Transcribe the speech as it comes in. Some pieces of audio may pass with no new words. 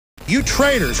You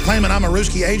traitors claiming I'm a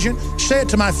Ruski agent, say it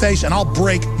to my face and I'll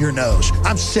break your nose.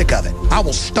 I'm sick of it. I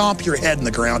will stomp your head in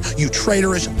the ground, you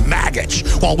traitorous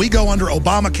maggots, while we go under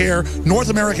Obamacare, North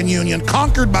American Union,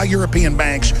 conquered by European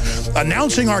banks,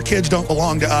 announcing our kids don't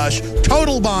belong to us,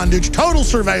 total bondage, total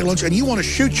surveillance, and you want to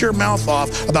shoot your mouth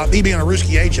off about me being a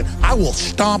Ruski agent. I will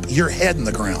stomp your head in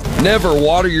the ground. Never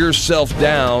water yourself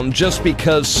down just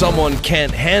because someone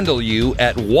can't handle you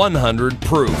at 100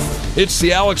 proof. It's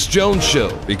the Alex Jones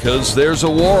Show, because there's a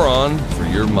war on for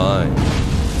your mind.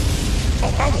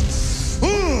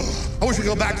 I wish we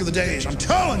could go back to the days, I'm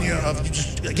telling you, of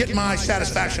just getting my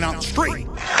satisfaction out in the street.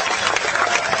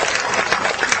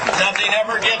 Nothing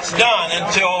ever gets done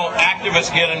until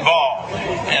activists get involved.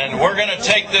 And we're going to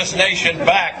take this nation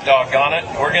back, doggone it.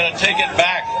 We're going to take it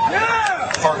back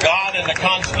for God and the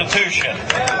Constitution.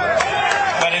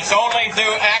 But it's only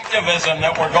through activism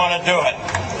that we're going to do it.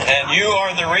 And you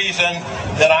are the reason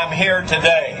that I'm here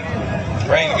today.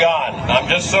 Praise God. I'm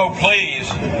just so pleased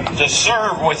to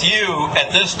serve with you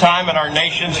at this time in our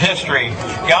nation's history.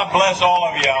 God bless all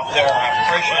of you out there. I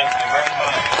appreciate you very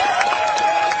much.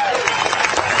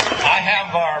 I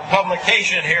have our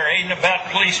publication here, Aid and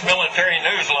Abet Police Military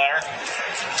Newsletter,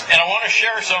 and I want to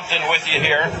share something with you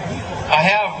here. I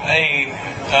have a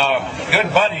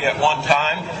good buddy at one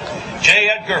time, J.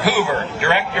 Edgar Hoover,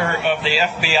 director of the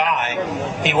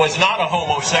FBI. He was not a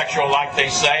homosexual like they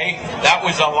say. That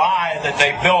was a lie that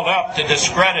they built up to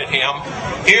discredit him.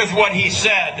 Here's what he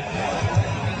said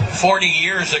 40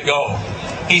 years ago.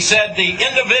 He said, the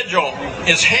individual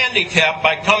is handicapped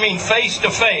by coming face to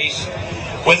face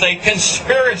with a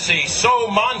conspiracy so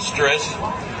monstrous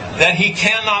that he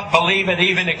cannot believe it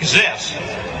even exists.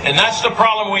 And that's the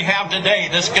problem we have today.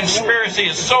 This conspiracy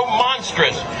is so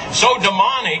monstrous, so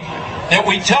demonic, that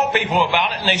we tell people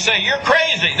about it and they say, you're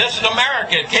crazy, this is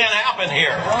America, it can't happen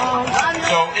here.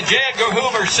 So J. Edgar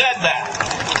Hoover said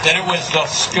that it was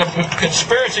the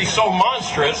conspiracy so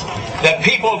monstrous that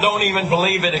people don't even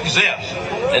believe it exists.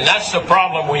 And that's the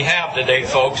problem we have today,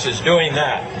 folks, is doing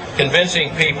that,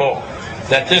 convincing people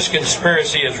that this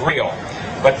conspiracy is real.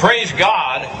 But praise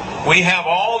God, we have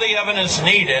all the evidence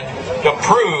needed to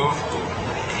prove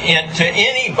to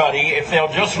anybody, if they'll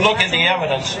just look at the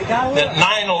evidence, that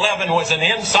 9/11 was an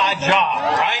inside job,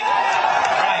 right?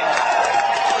 Right.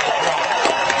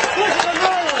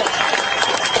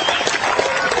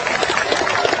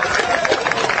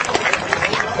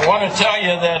 I want to tell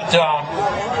you that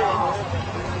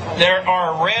there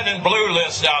are red and blue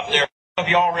lists out there. Some of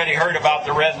you already heard about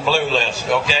the red and blue list,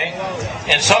 okay?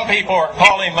 And some people are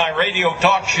calling my radio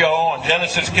talk show on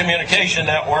Genesis Communication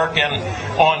Network and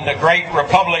on the Great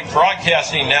Republic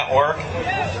Broadcasting Network.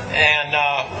 And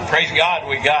praise God,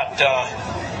 we got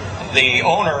the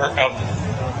owner of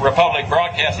Republic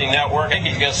Broadcasting Network. I think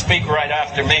he's going to speak right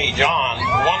after me, John,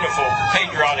 wonderful,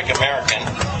 patriotic American.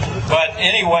 But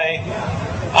anyway,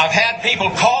 I've had people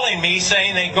calling me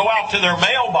saying they go out to their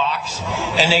mailbox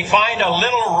and they find a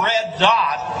little red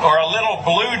dot or a little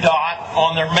blue dot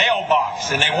on their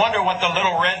mailbox, and they wonder what the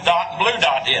little red dot and blue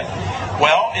dot is.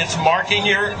 Well, it's marking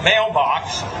your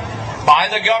mailbox by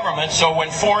the government, so when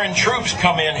foreign troops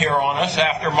come in here on us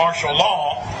after martial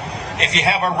law, if you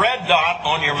have a red dot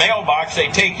on your mailbox, they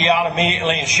take you out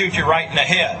immediately and shoot you right in the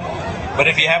head. But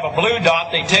if you have a blue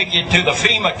dot, they take you to the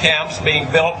FEMA camps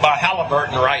being built by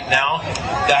Halliburton right now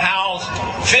to house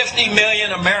 50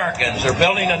 million Americans. They're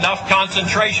building enough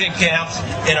concentration camps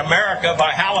in America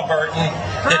by Halliburton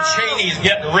that Cheney's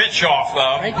getting rich off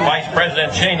of, Vice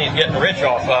President Cheney's getting rich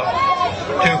off of,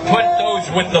 to put those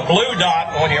with the blue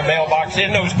dot on your mailbox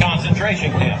in those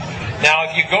concentration camps. Now,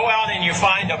 if you go out and you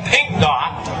find a pink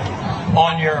dot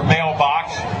on your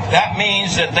mailbox, that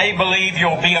means that they believe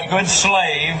you'll be a good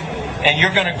slave and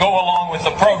you're going to go along with the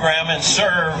program and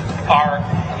serve our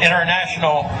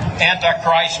international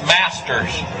Antichrist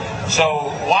masters. So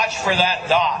watch for that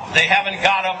dot. They haven't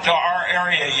got up to our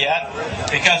area yet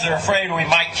because they're afraid we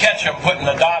might catch them putting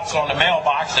the dots on the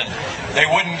mailbox and they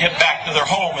wouldn't get back to their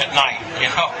home at night, you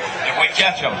know, if we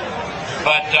catch them.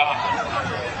 But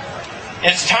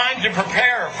it's time to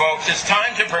prepare, folks. It's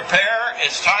time to prepare.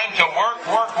 It's time to work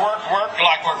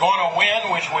like we're going to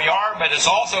win, which we are, but it's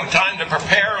also time to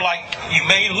prepare like you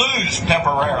may lose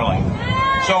temporarily.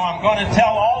 So I'm going to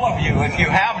tell all of you, if you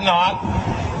have not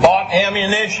bought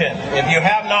ammunition, if you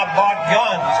have not bought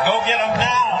guns, go get them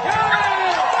now.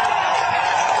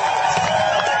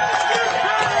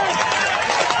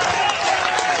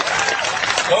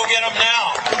 Go get them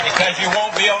now, because you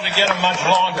won't be able to get them much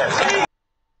longer.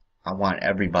 I want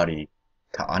everybody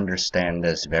to understand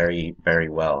this very, very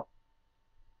well.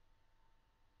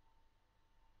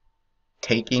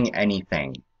 Taking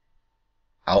anything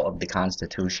out of the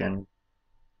Constitution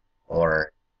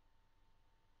or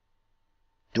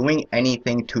doing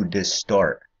anything to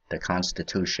distort the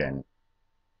Constitution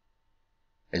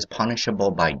is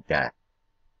punishable by death.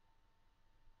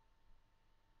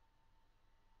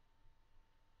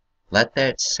 Let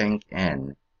that sink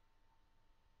in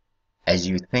as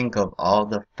you think of all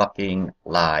the fucking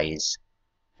lies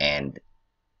and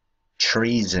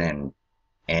treason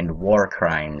and war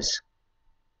crimes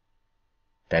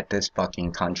that this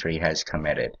fucking country has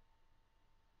committed.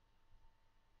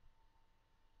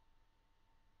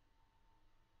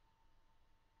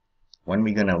 When are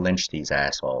we gonna lynch these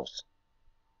assholes?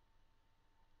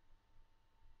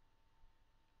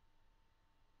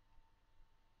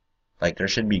 Like, there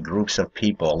should be groups of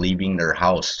people leaving their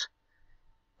house,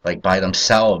 like, by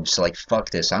themselves, like, fuck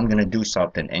this, I'm gonna do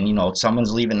something, and, you know,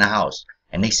 someone's leaving the house,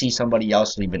 and they see somebody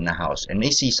else leaving the house, and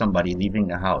they see somebody leaving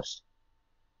the house.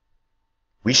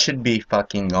 We should be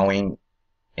fucking going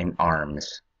in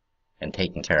arms and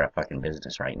taking care of fucking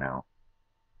business right now.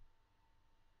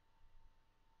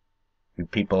 You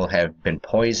people have been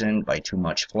poisoned by too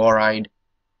much fluoride.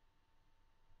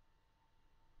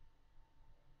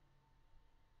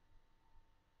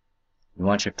 You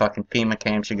want your fucking FEMA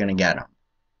camps, you're gonna get them.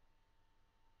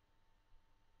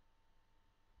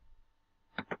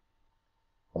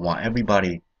 I want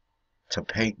everybody to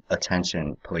pay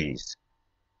attention, please,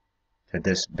 to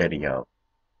this video.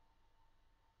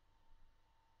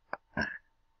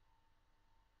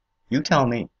 You tell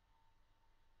me.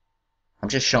 I'm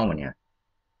just showing you.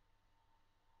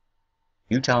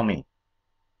 You tell me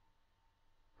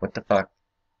what the fuck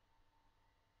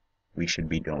we should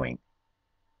be doing.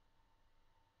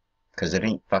 Because it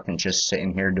ain't fucking just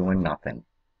sitting here doing nothing.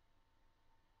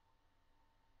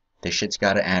 This shit's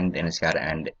gotta end, and it's gotta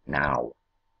end now.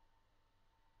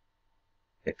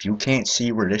 If you can't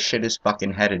see where this shit is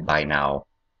fucking headed by now,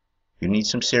 you need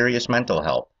some serious mental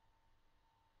help.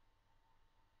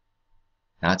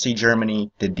 Nazi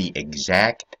Germany did the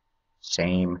exact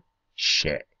same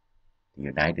shit the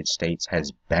United States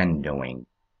has been doing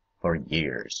for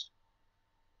years.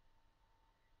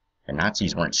 The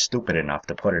Nazis weren't stupid enough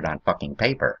to put it on fucking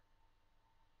paper.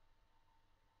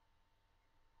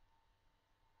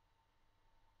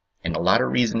 And a lot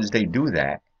of reasons they do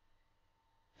that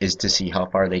is to see how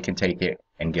far they can take it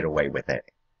and get away with it.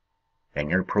 And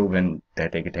you're proving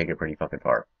that they can take it pretty fucking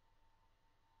far.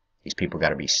 These people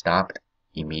gotta be stopped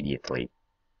immediately.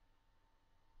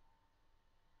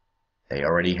 They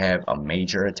already have a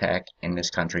major attack in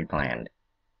this country planned.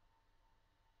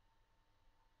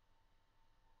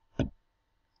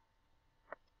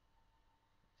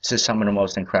 This is some of the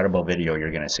most incredible video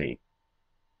you're gonna see.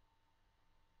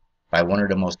 By one of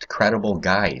the most credible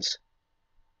guys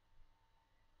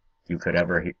you could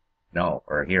ever know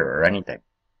or hear or anything.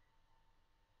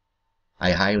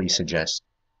 I highly suggest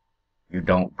you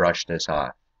don't brush this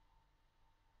off.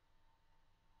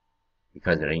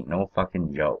 Because it ain't no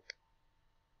fucking joke.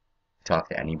 Talk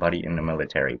to anybody in the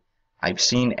military. I've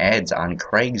seen ads on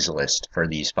Craigslist for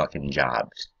these fucking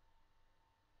jobs.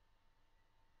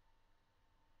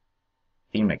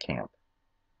 FEMA camp.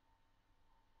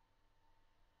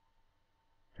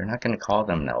 They're not going to call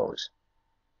them those.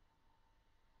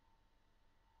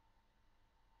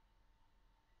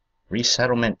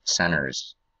 Resettlement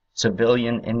centers.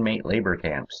 Civilian inmate labor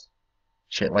camps.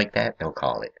 Shit like that, they'll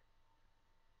call it.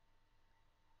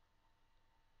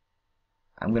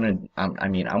 I'm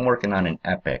working on an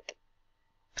epic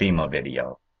FEMA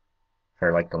video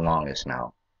for like the longest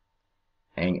now.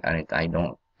 And I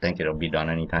don't think it'll be done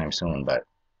anytime soon, but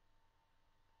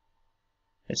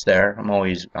it's there. I'm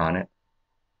always on it.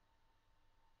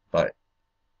 But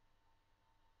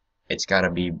it's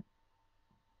gotta be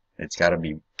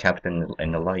kept in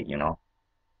the light, you know.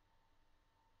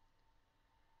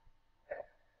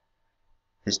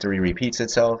 History repeats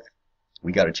itself.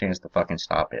 We got a chance to fucking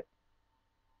stop it.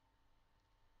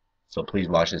 So please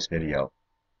watch this video.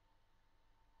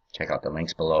 Check out the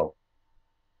links below.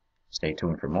 Stay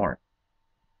tuned for more.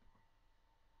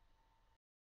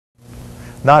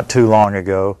 Not too long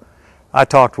ago, I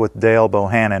talked with Dale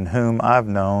Bohannon, whom I've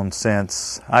known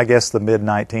since, I guess, the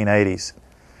mid-1980s.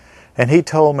 And he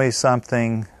told me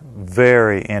something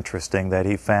very interesting that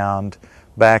he found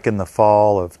back in the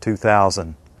fall of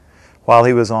 2000 while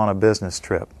he was on a business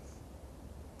trip.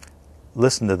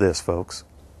 Listen to this, folks.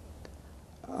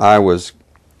 I was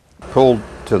pulled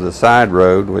to the side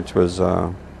road, which was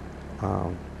a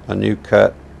new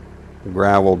cut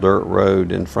gravel dirt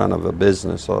road in front of a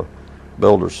business, a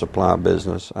builder supply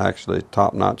business, actually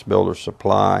Top Notch Builder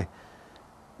Supply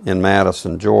in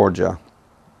Madison, Georgia.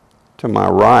 To my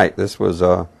right, this was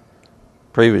a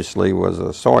previously was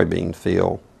a soybean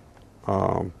field,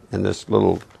 and this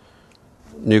little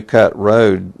new cut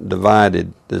road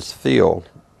divided this field,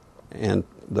 and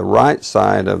the right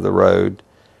side of the road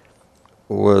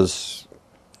was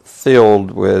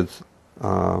filled with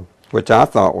which I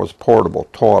thought was portable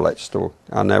toilets. So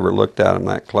I never looked at them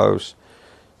that close.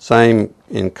 Same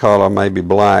in color, maybe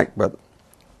black, but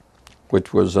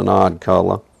which was an odd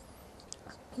color.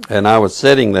 And I was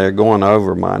sitting there going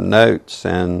over my notes,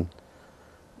 and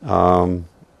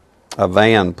a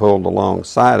van pulled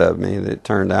alongside of me that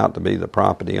turned out to be the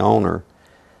property owner.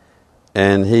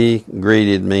 And he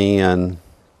greeted me, and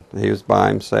he was by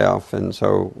himself, and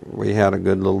so we had a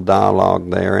good little dialogue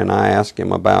there, and I asked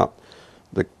him about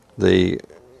the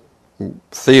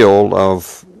field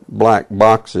of black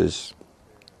boxes.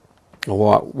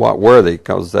 What were they?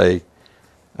 Because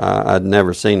I'd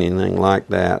never seen anything like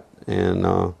that,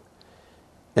 and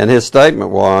his statement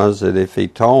was that if he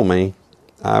told me,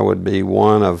 I would be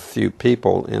one of few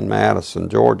people in Madison,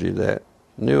 Georgia that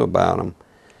knew about them.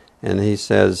 And he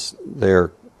says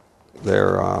they're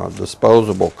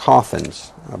disposable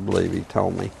coffins, I believe he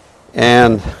told me.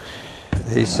 And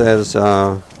he says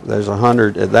there's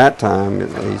 100, at that time,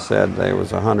 he said there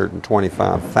was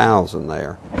 125,000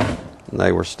 there. And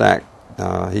they were stacked,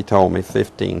 he told me,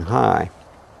 15 high.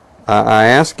 I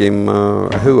asked him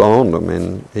who owned them,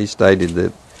 and he stated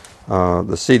that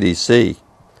the CDC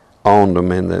owned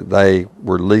them and that they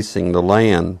were leasing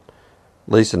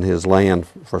his land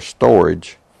for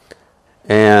storage.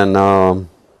 And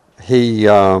he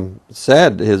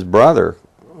said his brother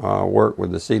worked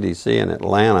with the CDC in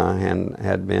Atlanta and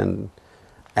had been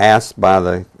asked by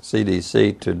the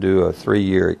CDC to do a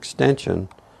 3-year extension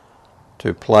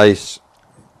to place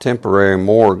temporary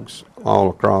morgues all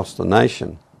across the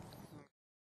nation.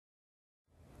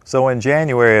 So in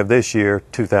January of this year,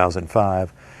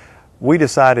 2005, we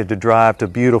decided to drive to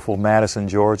beautiful Madison,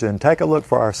 Georgia and take a look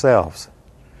for ourselves.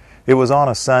 It was on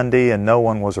a Sunday and no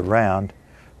one was around,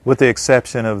 with the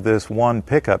exception of this one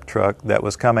pickup truck that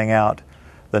was coming out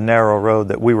the narrow road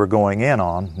that we were going in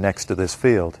on next to this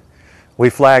field. We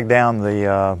flagged down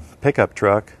the pickup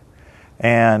truck,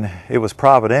 and it was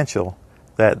providential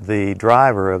that the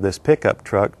driver of this pickup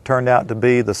truck turned out to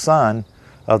be the son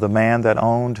of the man that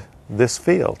owned this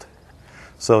field.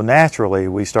 So naturally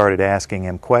we started asking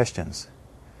him questions.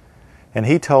 And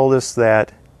he told us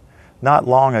that not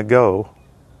long ago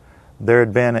there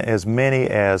had been as many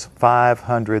as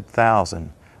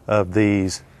 500,000 of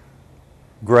these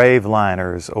grave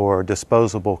liners or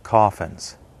disposable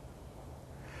coffins.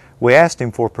 We asked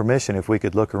him for permission if we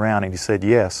could look around, and he said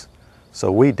yes,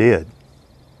 so we did.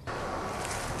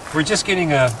 We're just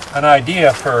getting an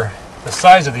idea for the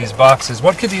size of these boxes.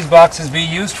 What could these boxes be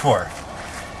used for?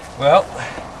 Well,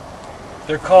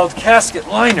 they're called casket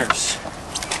liners.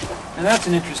 And that's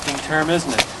an interesting term,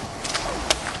 isn't it?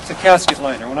 It's a casket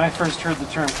liner. When I first heard the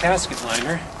term casket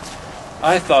liner,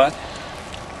 I thought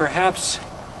perhaps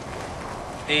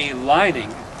a lining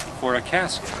for a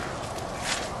casket.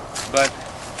 But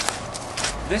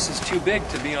this is too big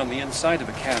to be on the inside of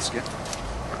a casket.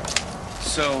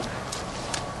 So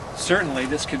certainly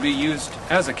this could be used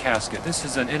as a casket. This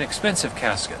is an inexpensive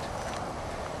casket.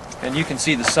 And you can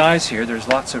see the size here. There's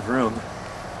lots of room.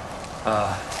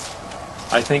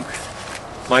 I think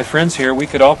my friends here, we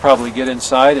could all probably get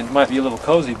inside, and it might be a little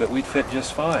cozy, but we'd fit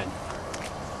just fine.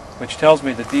 Which tells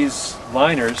me that these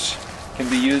liners can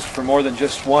be used for more than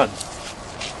just one.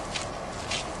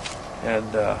 And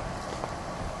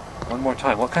one more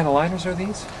time, what kind of liners are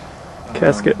these?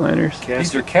 Casket liners.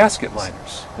 These are casket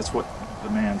liners. That's what the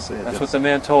man said. That's what the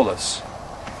man told us.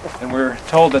 And we're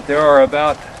told that there are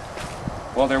about,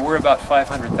 well, there were about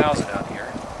 500,000 out here.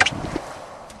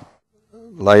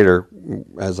 Later,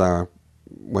 as I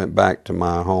went back to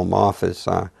my home office,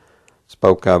 I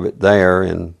spoke of it there,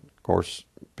 and of course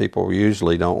people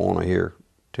usually don't want to hear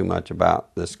too much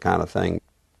about this kind of thing.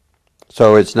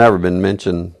 So it's never been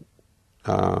mentioned,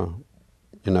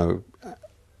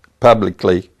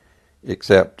 publicly,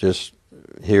 except just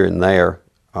here and there,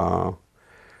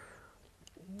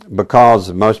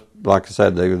 because most, like I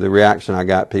said, the reaction I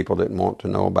got, people didn't want to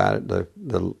know about it,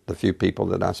 the few people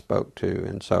that I spoke to,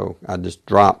 and so I just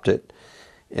dropped it.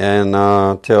 And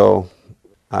till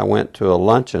I went to a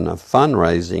luncheon, a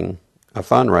fundraiser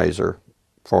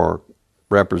for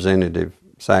Representative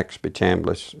Saxby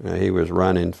Chambliss. He was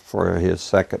running for his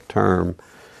second term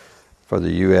for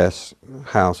the U.S.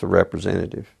 House of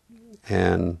Representatives.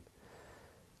 And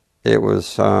it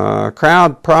was a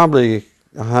crowd, probably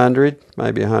 100,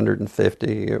 maybe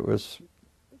 150. It was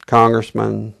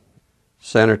congressmen,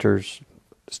 senators,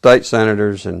 state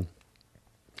senators, and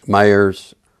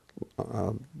mayors,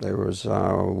 There was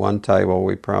one table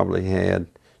we probably had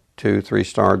 2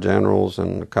 3-star generals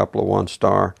and a couple of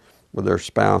 1-star with their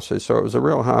spouses. So it was a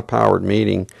real high-powered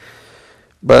meeting.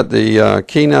 But the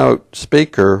keynote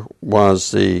speaker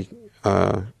was a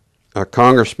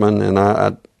congressman, and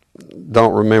I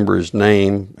don't remember his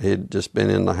name. He'd just been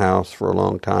in the House for a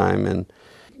long time, and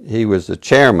he was the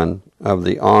chairman of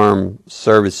the Armed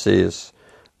Services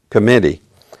Committee.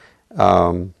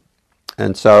 And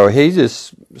so he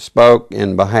just spoke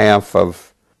in behalf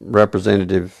of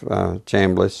Representative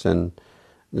Chambliss and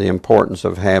the importance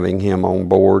of having him on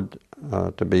board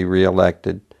to be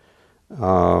reelected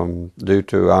due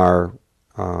to our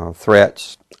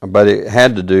threats. But it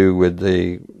had to do with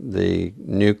the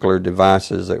nuclear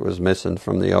devices that was missing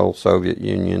from the old Soviet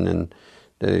Union and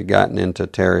that had gotten into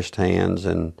terrorist hands,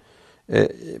 and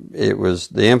it was,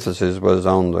 the emphasis was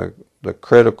on the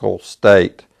critical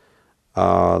state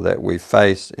that we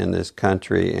face in this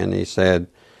country, and he said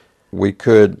we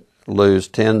could lose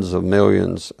tens of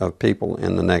millions of people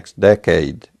in the next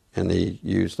decade, and he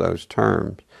used those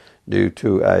terms, due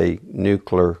to a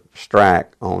nuclear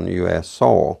strike on U.S.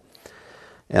 soil.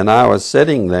 And I was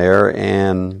sitting there,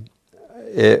 and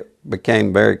it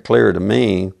became very clear to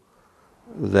me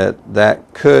that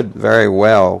that could very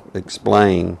well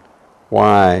explain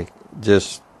why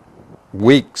just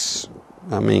weeks,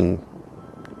 I mean,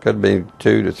 could be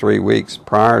 2 to 3 weeks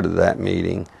prior to that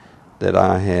meeting, that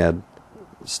I had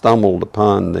stumbled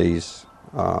upon these,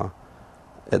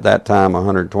 at that time,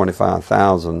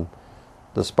 125,000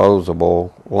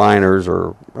 disposable liners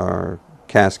or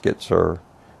caskets or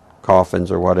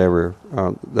coffins or whatever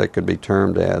they could be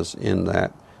termed as in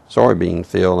that soybean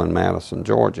field in Madison,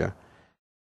 Georgia.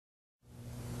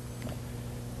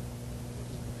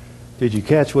 Did you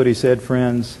catch what he said,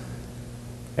 friends?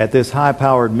 At this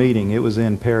high-powered meeting, it was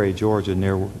in Perry, Georgia,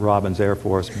 near Robins Air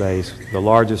Force Base, the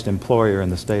largest employer in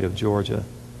the state of Georgia,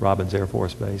 Robins Air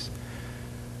Force Base.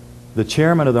 The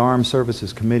chairman of the Armed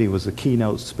Services Committee was the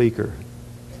keynote speaker.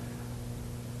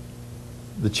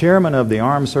 The chairman of the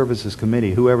Armed Services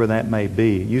Committee, whoever that may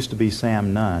be, used to be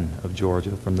Sam Nunn of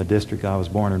Georgia, from the district I was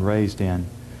born and raised in.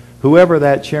 Whoever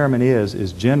that chairman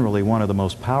is generally one of the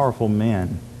most powerful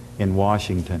men in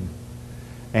Washington.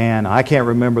 And I can't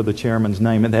remember the chairman's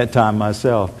name at that time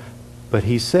myself, but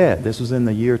he said, this was in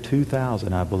the year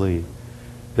 2000, I believe,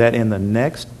 that in the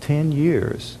next 10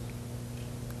 years,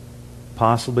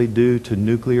 possibly due to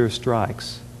nuclear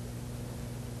strikes,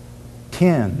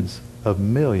 tens of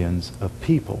millions of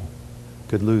people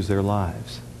could lose their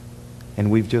lives. And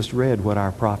we've just read what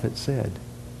our prophet said.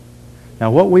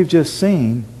 Now, what we've just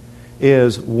seen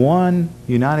is one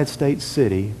United States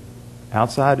city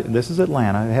outside, this is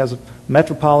Atlanta, it has a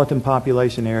metropolitan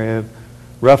population area of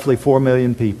roughly 4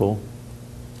 million people.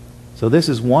 So this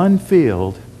is one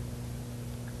field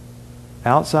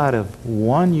outside of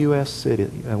one U.S.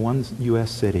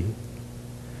 city,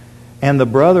 and the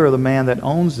brother of the man that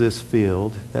owns this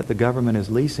field, that the government is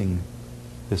leasing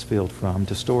this field from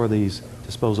to store these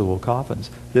disposable coffins,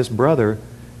 this brother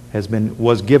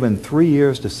was given 3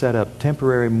 years to set up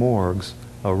temporary morgues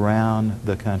around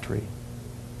the country.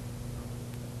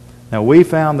 Now, we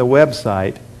found the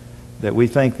website that we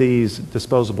think these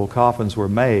disposable coffins were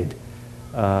made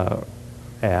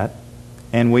at,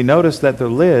 and we noticed that the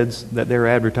lids that they're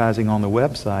advertising on the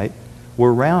website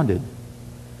were rounded.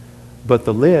 But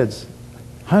the lids,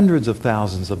 hundreds of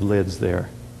thousands of lids there,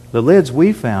 the lids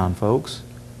we found, folks,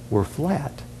 were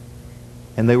flat,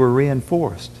 and they were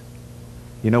reinforced.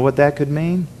 You know what that could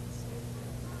mean?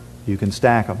 You can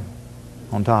stack them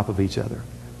on top of each other.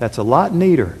 That's a lot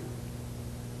neater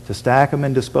to stack them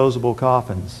in disposable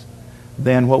coffins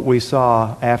than what we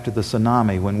saw after the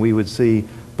tsunami, when we would see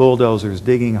bulldozers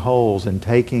digging holes and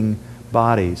taking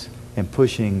bodies and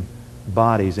pushing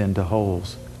bodies into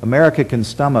holes. America can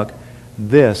stomach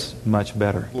this much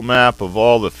better. A map of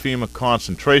all the FEMA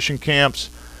concentration camps.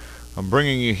 I'm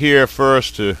bringing you here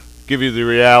first to give you the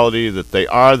reality that they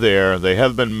are there. They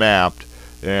have been mapped,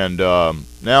 and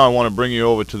now I want to bring you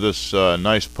over to this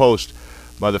nice post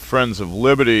by the Friends of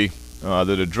Liberty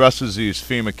that addresses these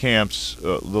FEMA camps,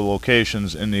 the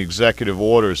locations in the executive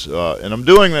orders. And I'm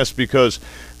doing this because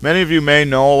many of you may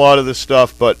know a lot of this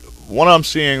stuff, but what I'm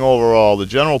seeing overall, the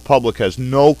general public has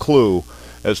no clue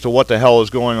as to what the hell is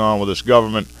going on with this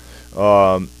government.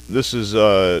 This is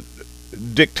a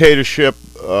dictatorship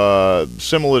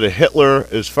similar to Hitler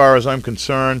as far as I'm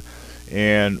concerned,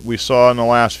 and we saw in the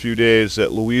last few days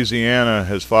that Louisiana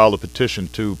has filed a petition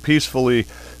to peacefully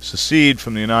secede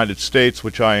from the United States,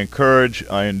 which I encourage,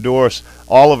 I endorse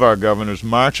all of our governors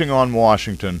marching on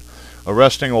Washington,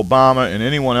 arresting Obama and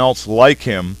anyone else like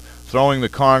him, throwing the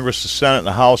Congress, the Senate, and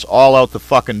the House all out the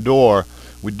fucking door.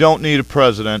 We don't need a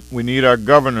president. We need our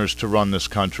governors to run this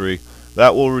country.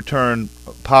 That will return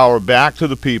power back to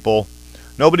the people.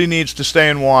 Nobody needs to stay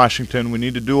in Washington. We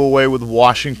need to do away with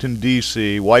Washington,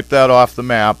 D.C., wipe that off the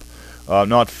map,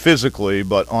 not physically,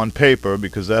 but on paper,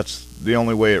 because that's the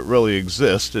only way it really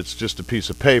exists. It's just a piece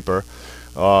of paper.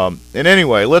 And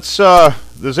anyway, there's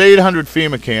 800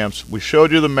 FEMA camps. We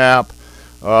showed you the map.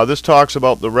 This talks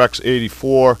about the Rex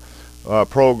 84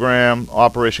 program,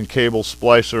 Operation Cable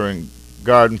Splicer and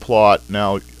Garden Plot.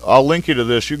 Now, I'll link you to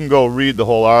this. You can go read the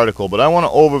whole article, but I want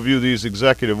to overview these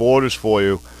executive orders for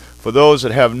you for those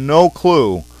that have no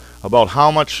clue about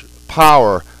how much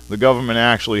power the government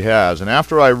actually has. And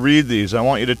after I read these, I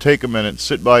want you to take a minute,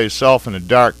 sit by yourself in a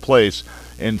dark place,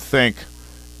 and think,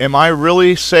 am I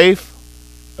really safe?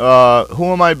 Who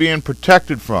am I being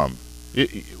protected from?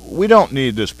 We don't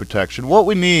need this protection. What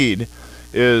we need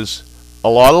is a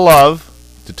lot of love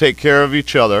to take care of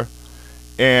each other,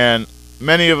 and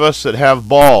many of us that have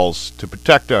balls to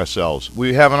protect ourselves.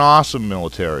 We have an awesome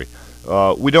military.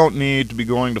 We don't need to be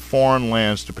going to foreign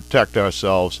lands to protect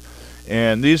ourselves.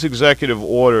 And these executive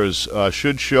orders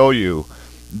should show you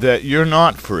that you're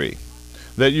not free,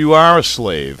 that you are a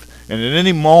slave, and at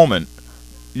any moment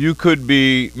you could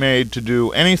be made to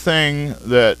do anything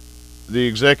that the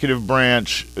executive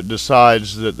branch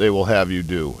decides that they will have you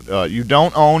do. You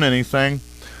don't own anything.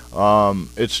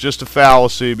 It's just a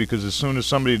fallacy, because as soon as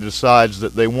somebody decides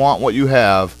that they want what you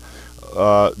have,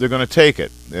 they're going to take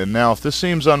it. And now, if this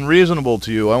seems unreasonable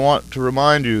to you, I want to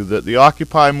remind you that the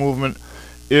Occupy movement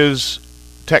is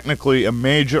technically a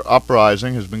major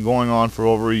uprising, has been going on for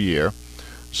over a year.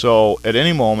 So at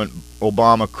any moment,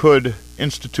 Obama could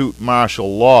institute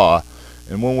martial law.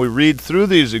 And when we read through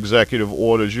these executive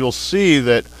orders, you'll see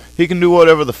that he can do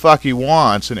whatever the fuck he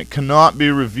wants, and it cannot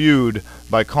be reviewed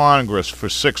by Congress for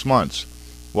 6 months.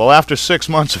 Well, after 6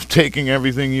 months of taking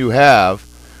everything you have,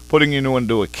 putting you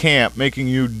into a camp, making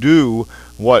you do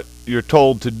what you're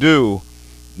told to do,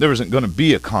 there isn't going to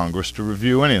be a Congress to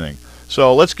review anything.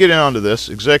 So let's get into this.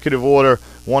 Executive Order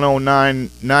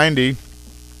 10990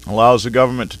 allows the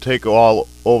government to take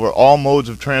over all modes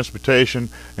of transportation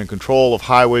and control of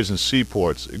highways and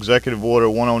seaports. Executive Order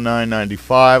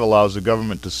 10995 allows the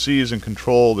government to seize and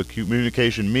control the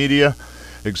communication media.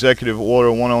 Executive Order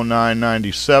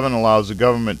 10997 allows the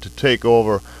government to take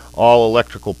over all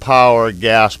electrical power,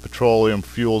 gas, petroleum,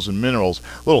 fuels, and minerals.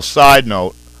 Little side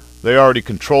note, they already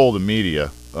control the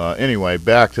media. Anyway,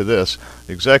 back to this.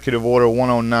 Executive Order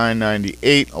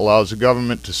 10998 allows the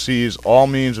government to seize all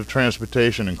means of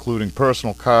transportation, including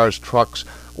personal cars, trucks,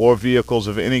 or vehicles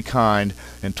of any kind,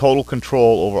 and total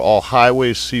control over all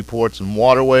highways, seaports, and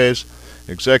waterways.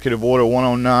 Executive Order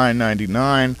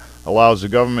 10999 allows the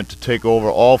government to take over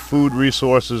all food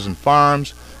resources and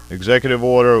farms. Executive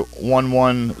Order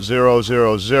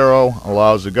 11000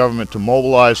 allows the government to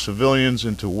mobilize civilians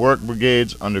into work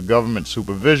brigades under government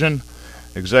supervision.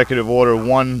 Executive Order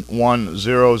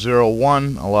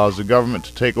 11001 allows the government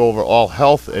to take over all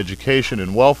health, education,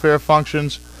 and welfare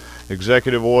functions.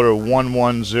 Executive Order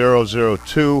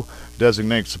 11002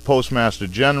 designates the Postmaster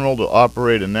General to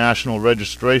operate a national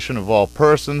registration of all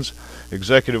persons.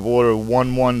 Executive Order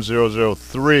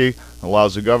 11003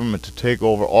 allows the government to take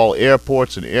over all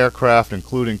airports and aircraft,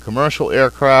 including commercial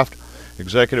aircraft.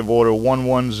 Executive Order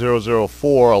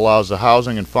 11004 allows the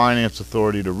Housing and Finance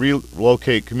Authority to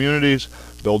relocate communities,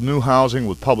 build new housing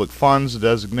with public funds,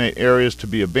 designate areas to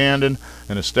be abandoned,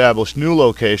 and establish new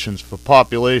locations for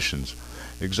populations.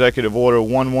 Executive Order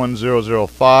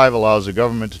 11005 allows the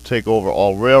government to take over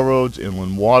all railroads,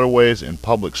 inland waterways, and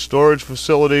public storage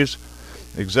facilities.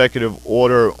 Executive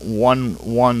Order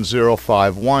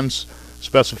 11051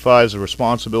 specifies the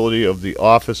responsibility of the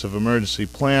Office of Emergency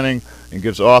Planning and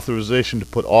gives authorization to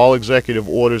put all executive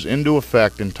orders into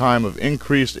effect in time of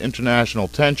increased international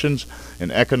tensions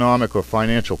and economic or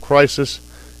financial crisis.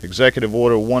 Executive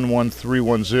Order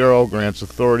 11310 grants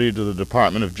authority to the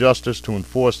Department of Justice to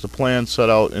enforce the plans set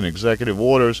out in executive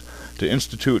orders, to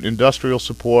institute industrial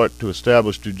support, to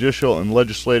establish judicial and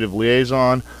legislative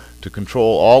liaison, to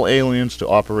control all aliens, to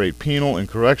operate penal and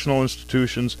correctional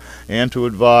institutions, and to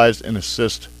advise and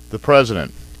assist the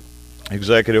President.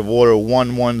 Executive Order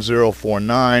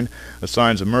 11049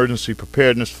 assigns emergency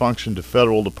preparedness function to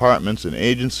federal departments and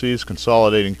agencies,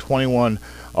 consolidating 21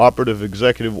 operative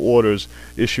executive orders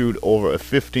issued over a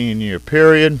 15-year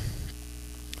period.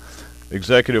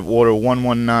 Executive Order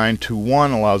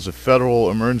 11921 allows the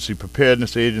Federal Emergency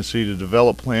Preparedness Agency to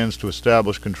develop plans to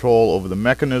establish control over the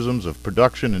mechanisms of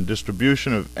production and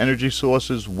distribution of energy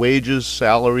sources, wages,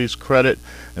 salaries, credit,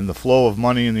 and the flow of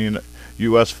money in the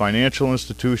U.S. financial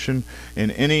institution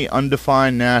in any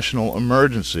undefined national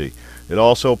emergency. It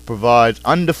also provides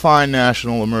undefined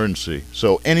national emergency,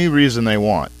 so any reason they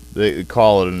want. They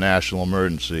call it a national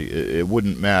emergency. It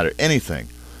wouldn't matter. Anything.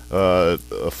 A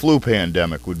flu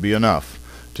pandemic would be enough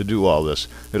to do all this.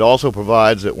 It also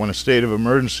provides that when a state of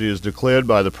emergency is declared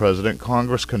by the President,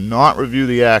 Congress cannot review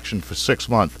the action for 6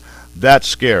 months. That's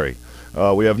scary.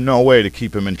 We have no way to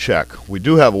keep him in check. We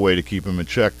do have a way to keep him in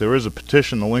check. There is a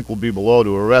petition. The link will be below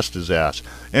to arrest his ass.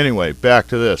 Anyway, back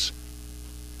to this.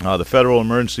 The Federal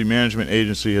Emergency Management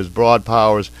Agency has broad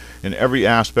powers in every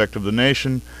aspect of the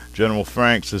nation. General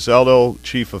Frank Ciseldo,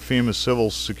 chief of FEMA's Civil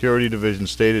Security Division,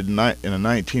 stated in a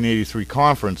 1983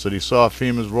 conference that he saw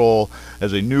FEMA's role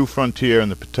as a new frontier in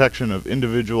the protection of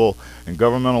individual and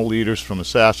governmental leaders from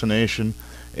assassination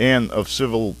and of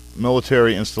civil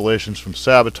military installations from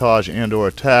sabotage and or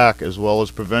attack, as well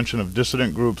as prevention of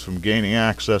dissident groups from gaining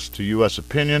access to U.S.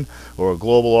 opinion or a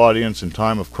global audience in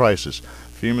time of crisis.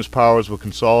 FEMA's powers were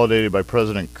consolidated by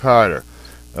President Carter.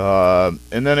 And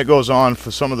then it goes on for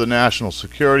some of the national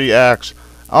security acts.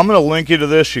 I'm going to link you to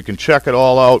this. You can check it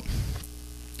all out.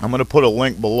 I'm going to put a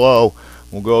link below.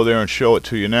 We'll go there and show it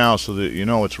to you now so that you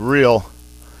know it's real.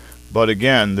 But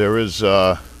again, there is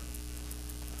a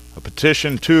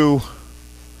petition to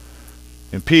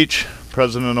impeach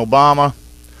President Obama.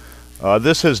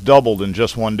 This has doubled in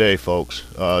just one day, folks.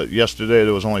 Yesterday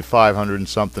there was only 500 and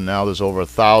something. Now there's over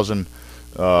 1,000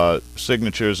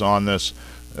 signatures on this.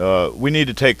 We need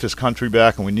to take this country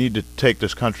back, and we need to take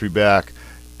this country back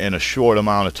in a short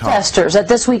amount of time. Protesters at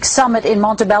this week's summit in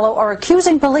Montebello are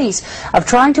accusing police of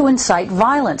trying to incite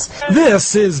violence.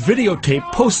 This is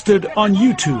videotape posted on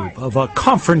YouTube of a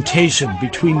confrontation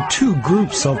between two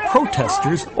groups of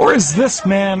protesters. Or is this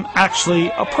man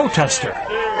actually a protester?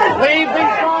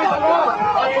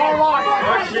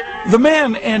 The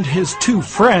man and his two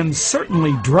friends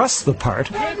certainly dress the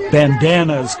part.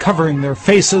 Bandanas covering their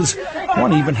faces.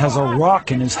 One even has a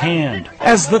rock in his hand.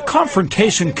 As the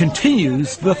confrontation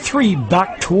continues, the three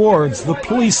back towards the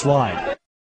police line.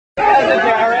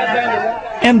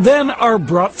 And then are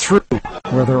brought through,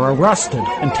 where they're arrested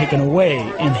and taken away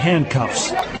in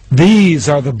handcuffs. These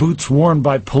are the boots worn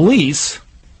by police.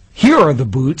 Here are the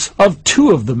boots of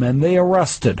two of the men they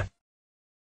arrested.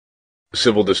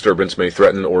 Civil disturbance may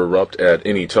threaten or erupt at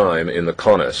any time in the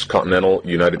continental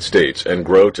United States and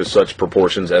grow to such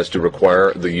proportions as to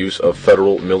require the use of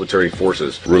federal military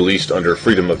forces. Released under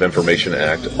Freedom of Information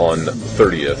Act on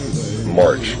 30th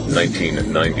March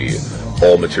 1990.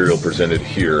 All material presented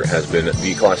here has been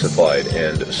declassified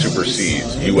and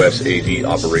supersedes USAV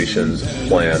Operations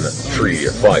Plan Tree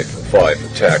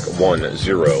 55 TAC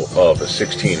 10 of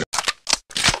 16.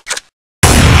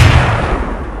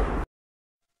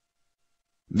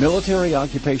 Military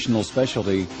Occupational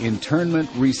Specialty Internment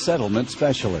Resettlement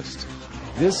Specialist.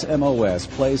 This MOS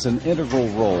plays an integral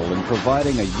role in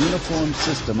providing a uniform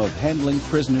system of handling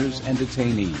prisoners and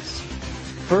detainees.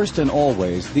 First and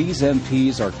always, these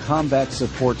MPs are combat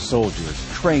support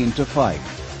soldiers trained to fight.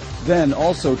 Then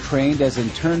also trained as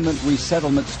internment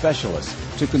resettlement specialists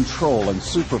to control and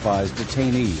supervise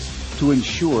detainees, to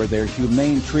ensure their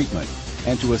humane treatment,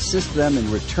 and to assist them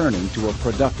in returning to a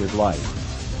productive life.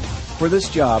 For this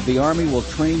job, the Army will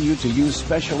train you to use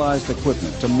specialized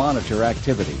equipment to monitor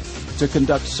activity, to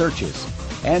conduct searches,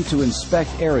 and to inspect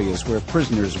areas where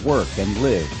prisoners work and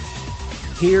live.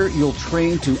 Here, you'll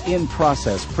train to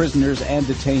in-process prisoners and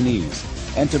detainees,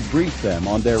 and to brief them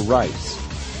on their rights.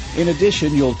 In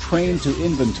addition, you'll train to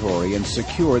inventory and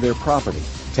secure their property,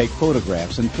 take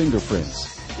photographs and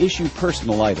fingerprints, issue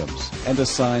personal items, and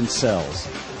assign cells.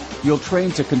 You'll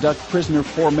train to conduct prisoner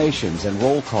formations and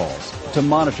roll calls, to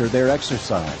monitor their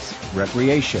exercise,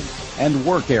 recreation, and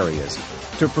work areas,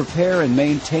 to prepare and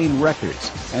maintain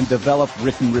records and develop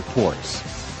written reports.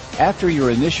 After your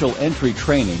initial entry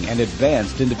training and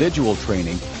advanced individual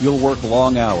training, you'll work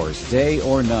long hours, day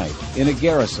or night, in a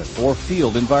garrison or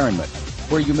field environment,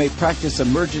 where you may practice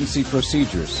emergency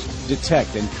procedures,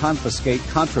 detect and confiscate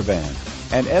contraband,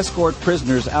 and escort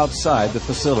prisoners outside the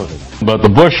facility. But the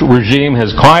Bush regime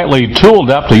has quietly tooled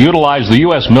up to utilize the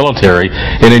U.S. military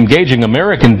in engaging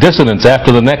American dissidents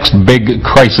after the next big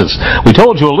crisis. We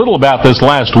told you a little about this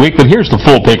last week, but here's the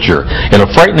full picture. In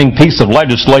a frightening piece of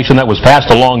legislation that was passed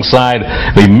alongside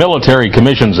the Military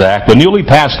Commissions Act, the newly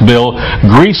passed bill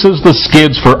greases the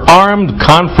skids for for armed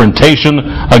confrontation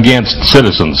against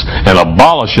citizens and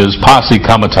abolishes posse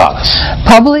comitatus.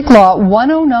 Public Law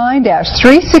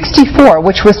 109-364,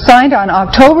 which was signed on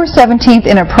October 17th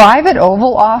in a private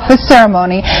Oval Office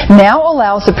ceremony, now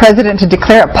allows the president to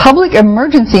declare a public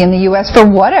emergency in the U.S. for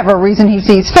whatever reason he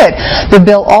sees fit. The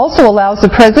bill also allows the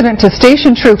president to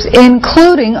station troops,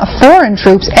 including foreign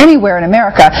troops, anywhere in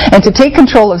America, and to take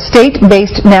control of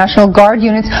state-based National Guard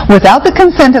units without the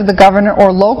consent of the governor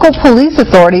or local police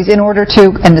authorities in order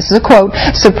to, and this is a quote,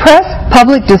 suppress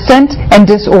public dissent and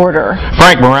disorder.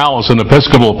 Frank Morales, an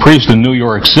Episcopal priest in New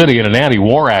York City and an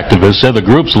anti-war activist, said the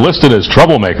groups listed as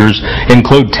troublemakers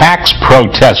include tax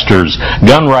protesters,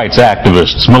 gun rights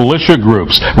activists, militia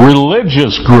groups,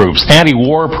 religious groups,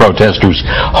 anti-war protesters,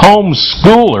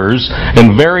 homeschoolers,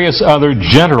 and various other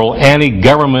general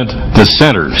anti-government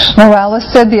dissenters. Morales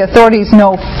said the authorities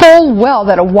know full well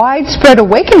that a widespread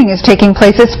awakening is taking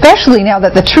place, especially now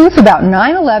that the truth about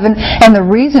 9/11 and the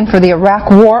reason for the Iraq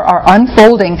War are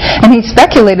unfolding. And he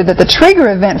speculated that the trigger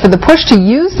event for the push to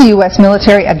use the U.S.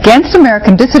 military against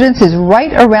American dissidents is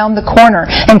right around the corner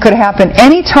and could happen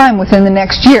any time within the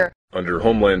next year. Under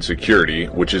Homeland Security,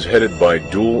 which is headed by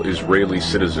dual Israeli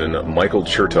citizen Michael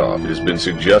Chertoff, it has been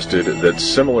suggested that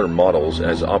similar models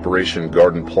as Operation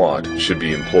Garden Plot should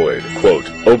be employed.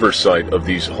 Quote, oversight of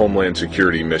these Homeland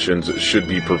Security missions should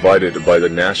be provided by the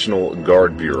National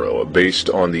Guard Bureau based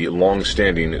on the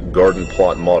long-standing Garden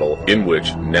Plot model in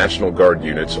which National Guard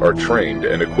units are trained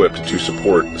and equipped to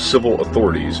support civil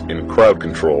authorities in crowd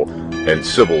control and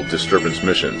civil disturbance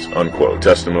missions, unquote.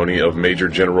 Testimony of Major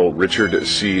General Richard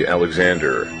C.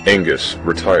 Alexander, Angus,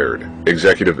 retired,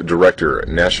 Executive Director,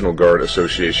 National Guard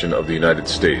Association of the United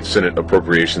States, Senate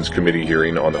Appropriations Committee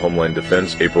hearing on the Homeland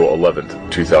Defense, April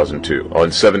 11, 2002.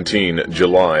 On 17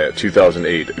 July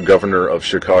 2008, Governor of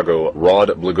Chicago, Rod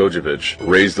Blagojevich,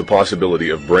 raised the possibility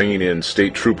of bringing in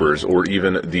state troopers or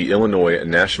even the Illinois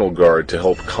National Guard to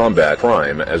help combat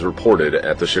crime, as reported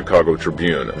at the Chicago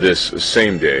Tribune. This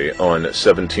same day, on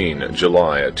 17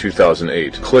 July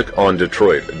 2008,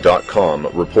 ClickOnDetroit.com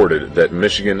reported that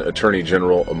Michigan Attorney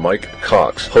General Mike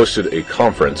Cox hosted a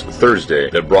conference Thursday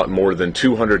that brought more than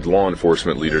 200 law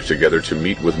enforcement leaders together to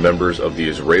meet with members of the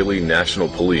Israeli National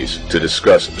Police to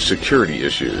discuss security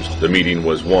issues. The meeting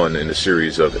was one in a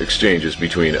series of exchanges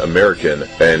between American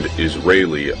and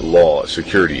Israeli law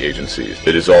security agencies.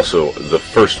 It is also the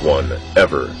first one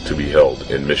ever to be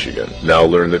held in Michigan. Now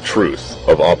learn the truth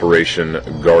of Operation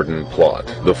Garden Plot.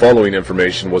 The following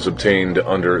information was obtained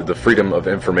under the Freedom of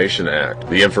Information Act.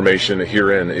 The information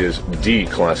herein is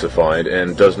declassified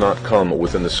and does not come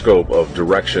within the scope of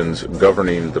directions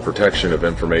governing the protection of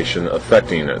information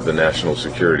affecting the national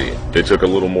security. It took a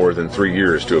little more than 3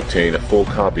 years to obtain a full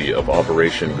copy of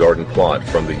Operation Garden Plot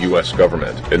from the U.S.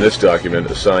 government, and this document,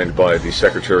 signed by the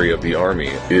Secretary of the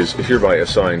Army, is hereby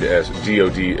assigned as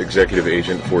DoD Executive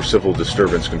Agent for Civil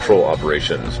Disturbance Control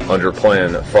Operations. Under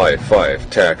Plan 5.5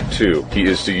 TAC 2, he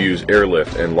is to use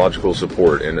airlift and logical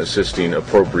support in assisting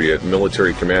appropriate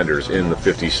military commanders in the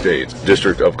 50 states,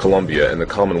 District of Columbia, and the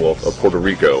Commonwealth of Puerto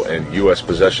Rico, and U.S.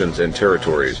 possessions and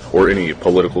territories, or any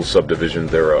political subdivision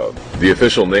thereof. The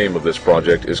official name of this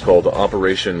project is called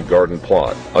Operation Garden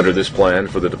Plot. Under this plan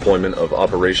for the deployment of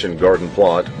Operation Garden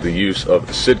Plot, the use of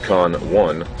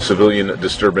CIDCON-1, Civilian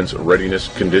Disturbance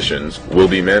Readiness Conditions, will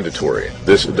be mandatory.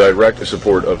 This direct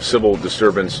support of civil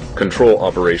disturbance control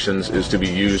operations is to be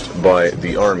used by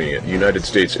the Army, United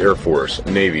States Air Force,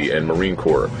 Navy, and Marine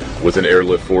Corps, with an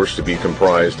airlift force to be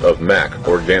comprised of MAC,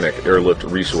 Organic Airlift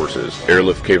Resources,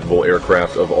 airlift-capable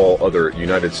aircraft of all other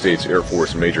United States Air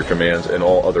Force major commands, and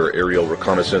all other aerial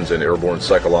reconnaissance and airborne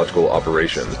psychological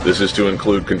operations. This is to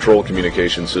include control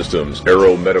communication systems,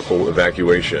 aero-medical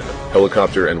evacuation,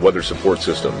 helicopter and weather support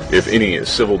system. If any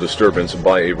civil disturbance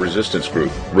by a resistance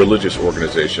group, religious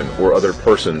organization, or other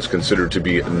persons considered to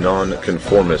be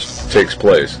non-conformist takes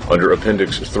place under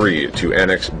Appendix 3 to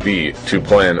Annex B to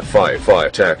Plan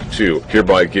 5.5 TAC 2,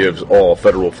 hereby gives all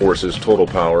federal forces total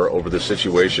power over the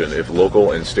situation if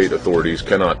local and state authorities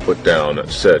cannot put down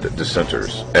said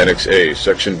dissenters. Annex A,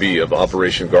 Section B of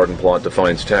Operation Garden Plot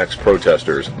defines tax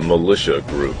protesters, militia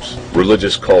groups,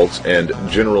 religious cults, and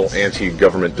general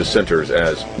anti-government dissenters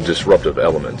as disruptive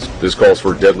elements. This calls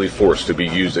for deadly force to be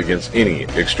used against any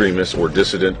extremist or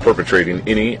dissident perpetrating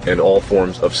any and all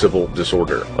forms of civil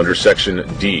disorder. Under Section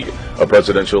D, a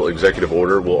presidential executive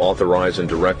order will authorize and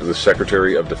direct the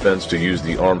Secretary of Defense to use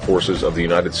the armed forces of the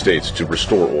United States to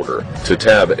restore order. To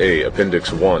Tab A,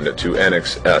 Appendix 1 to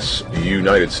Annex S,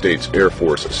 United States Air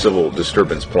Force Civil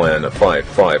Disturbance Plan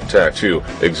 5.5 TAC 2,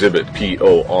 Exhibit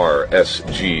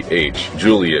PORSGH,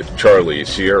 Juliet, Charlie,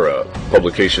 Sierra,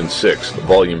 Publication 6,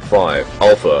 Volume 5,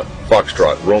 Alpha,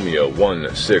 Foxtrot Romeo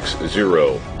 160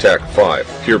 TAC 5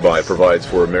 hereby provides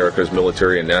for America's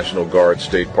Military and National Guard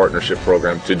State Partnership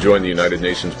Program to join the United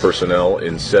Nations personnel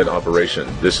in said operation.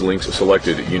 This links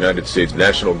selected United States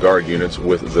National Guard units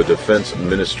with the Defense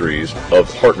Ministries of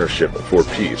Partnership for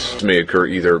Peace. This may occur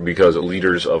either because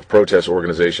leaders of protest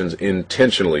organizations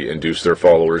intentionally induce their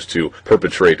followers to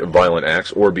perpetrate violent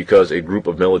acts, or because a group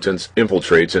of militants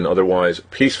infiltrates an otherwise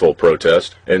peaceful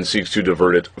protest and seeks to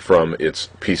divert it from its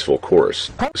peaceful course.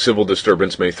 Civil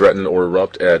disturbance may threaten or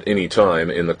erupt at any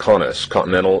time in the CONUS,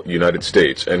 continental United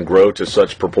States, and grow to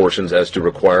such proportions as to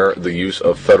require the use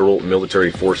of federal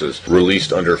military forces,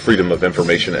 released under Freedom of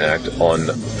Information Act on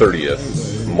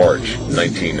 30th March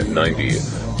 1990.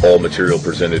 All material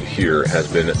presented here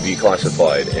has been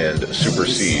declassified and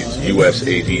supersedes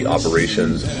USAV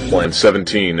Operations Plan.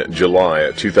 17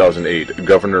 July 2008,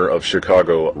 Governor of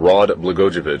Chicago Rod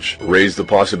Blagojevich raised the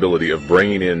possibility of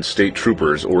bringing in state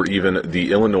troopers or even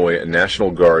the Illinois National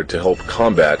Guard to help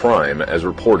combat crime, as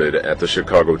reported at the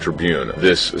Chicago Tribune.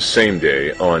 This same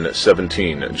day, on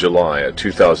 17 July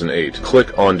 2008,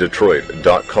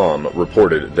 ClickOnDetroit.com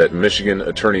reported that Michigan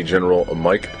Attorney General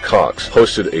Mike Cox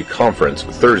hosted a conference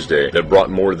Thursday that brought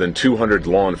more than 200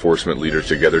 law enforcement leaders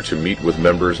together to meet with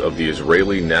members of the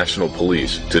Israeli National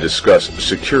Police to discuss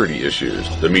security issues.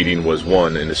 The meeting was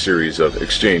one in a series of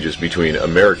exchanges between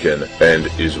American and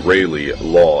Israeli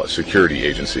law security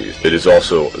agencies. It is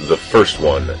also the first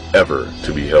one ever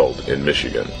to be held in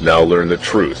Michigan. Now learn the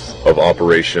truth of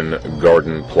Operation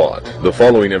Garden Plot. The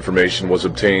following information was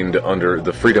obtained under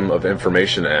the Freedom of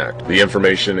Information Act. The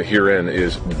information herein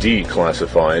is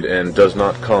declassified and does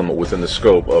not come within the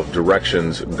scope of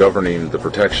directions governing the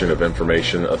protection of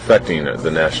information affecting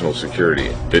the national security.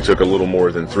 It took a little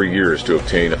more than 3 years to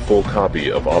obtain a full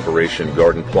copy of Operation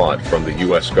Garden Plot from the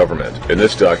U.S. government. And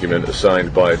this document,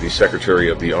 signed by the Secretary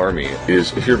of the Army,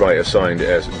 is hereby assigned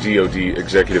as DoD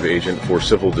Executive Agent for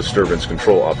Civil Disturbance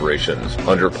Control Operations.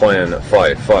 Under Plan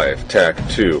 5.5 TAC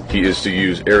 2, he is to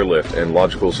use airlift and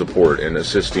logical support in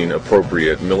assisting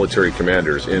appropriate military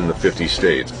commanders in the 50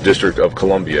 states, District of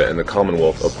Columbia, and the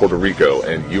Commonwealth of Puerto Rico,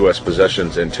 and U.S.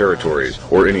 possessions and territories,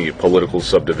 or any political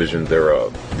subdivision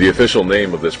thereof. The official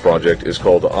name of this project is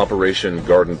called Operation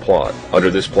Garden Plot. Under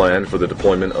this plan for the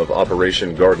deployment of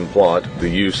Operation Garden Plot, the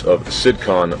use of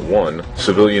CIDCON-1,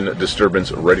 Civilian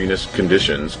Disturbance Readiness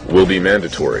Conditions, will be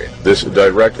mandatory. This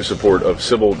direct support of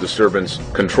civil disturbance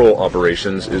control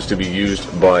operations is to be used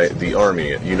by the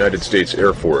Army, United States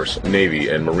Air Force, Navy,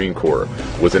 and Marine Corps,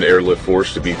 with an airlift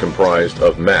force to be comprised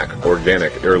of MAC,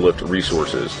 Organic Airlift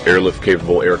Resources,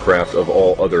 airlift-capable aircraft of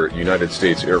all other United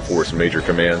States Air Force major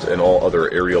commands, and all other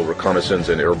aerial reconnaissance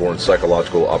and airborne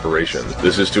psychological operations.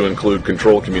 This is to include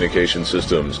control communication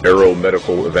systems,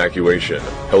 aero-medical evacuation,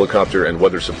 helicopter and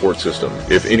weather support system.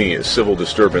 If any civil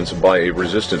disturbance by a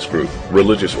resistance group,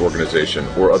 religious organization,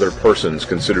 or other persons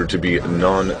considered to be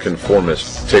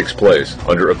non-conformist takes place,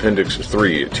 under Appendix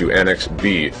 3 to Annex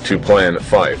B to Plan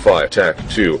 5.5 TAC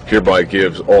 2, hereby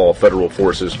gives all federal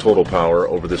forces total power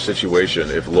over the situation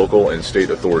if local and state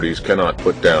authorities cannot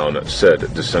put down said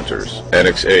dissenters.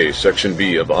 Annex A, Section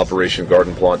B of Operation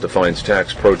Garden Plot defines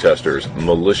tax protesters,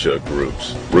 militia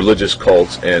groups, religious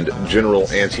cults, and general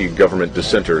anti-government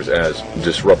dissenters as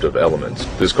disruptive elements.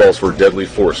 This calls for deadly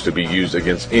force to be used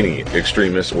against any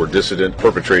extremist or dissident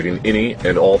perpetrating any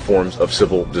and all forms of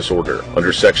civil disorder.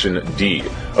 Under Section D,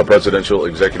 a presidential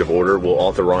executive order will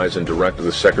authorize and direct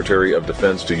the Secretary of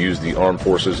Defense to use the armed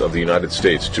forces of the United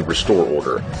States to restore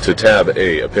order. To Tab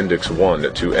A, Appendix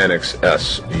 1 to Annex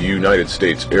S, United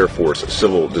States Air Force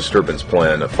Civil Disturbance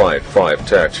Plan 5.5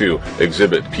 TAC 2,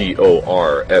 Exhibit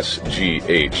PORSGH,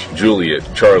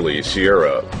 Juliet, Charlie,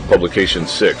 Sierra, Publication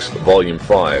 6, Volume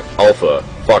 5, Alpha,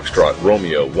 Foxtrot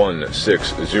Romeo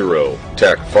 160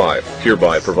 TAC 5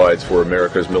 hereby provides for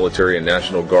America's Military and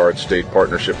National Guard State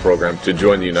Partnership Program to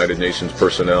join the United Nations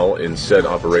personnel in said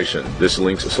operation. This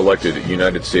links selected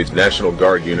United States National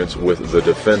Guard units with the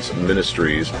Defense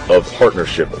Ministries of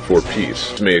Partnership for Peace.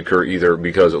 This may occur either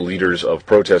because leaders of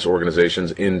protest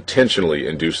organizations intentionally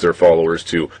induce their followers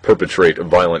to perpetrate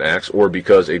violent acts, or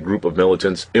because a group of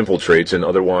militants infiltrates an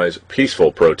otherwise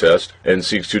peaceful protest and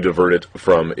seeks to divert it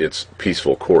from its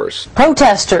peaceful course.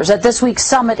 Protesters at this week's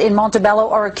summit in Montebello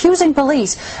are accusing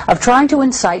police of trying to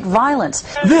incite violence.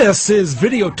 This is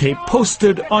videotape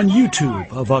posted on YouTube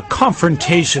of a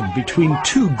confrontation between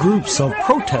two groups of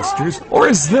protesters. Or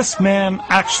is this man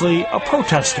actually a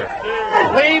protester?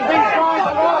 Leave these guys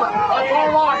alone. That's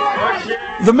all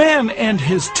right. The man and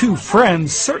his two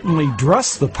friends certainly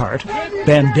dress the part,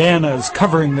 bandanas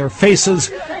covering their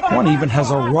faces, One even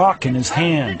has a rock in his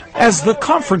hand. As the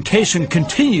confrontation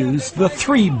continues, the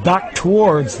three back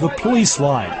towards the police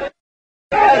line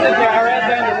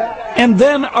and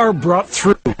then are brought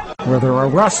through, where they're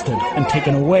arrested and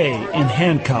taken away in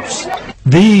handcuffs.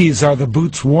 These are the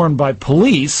boots worn by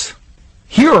police.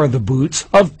 Here are the boots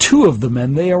of two of the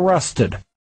men they arrested.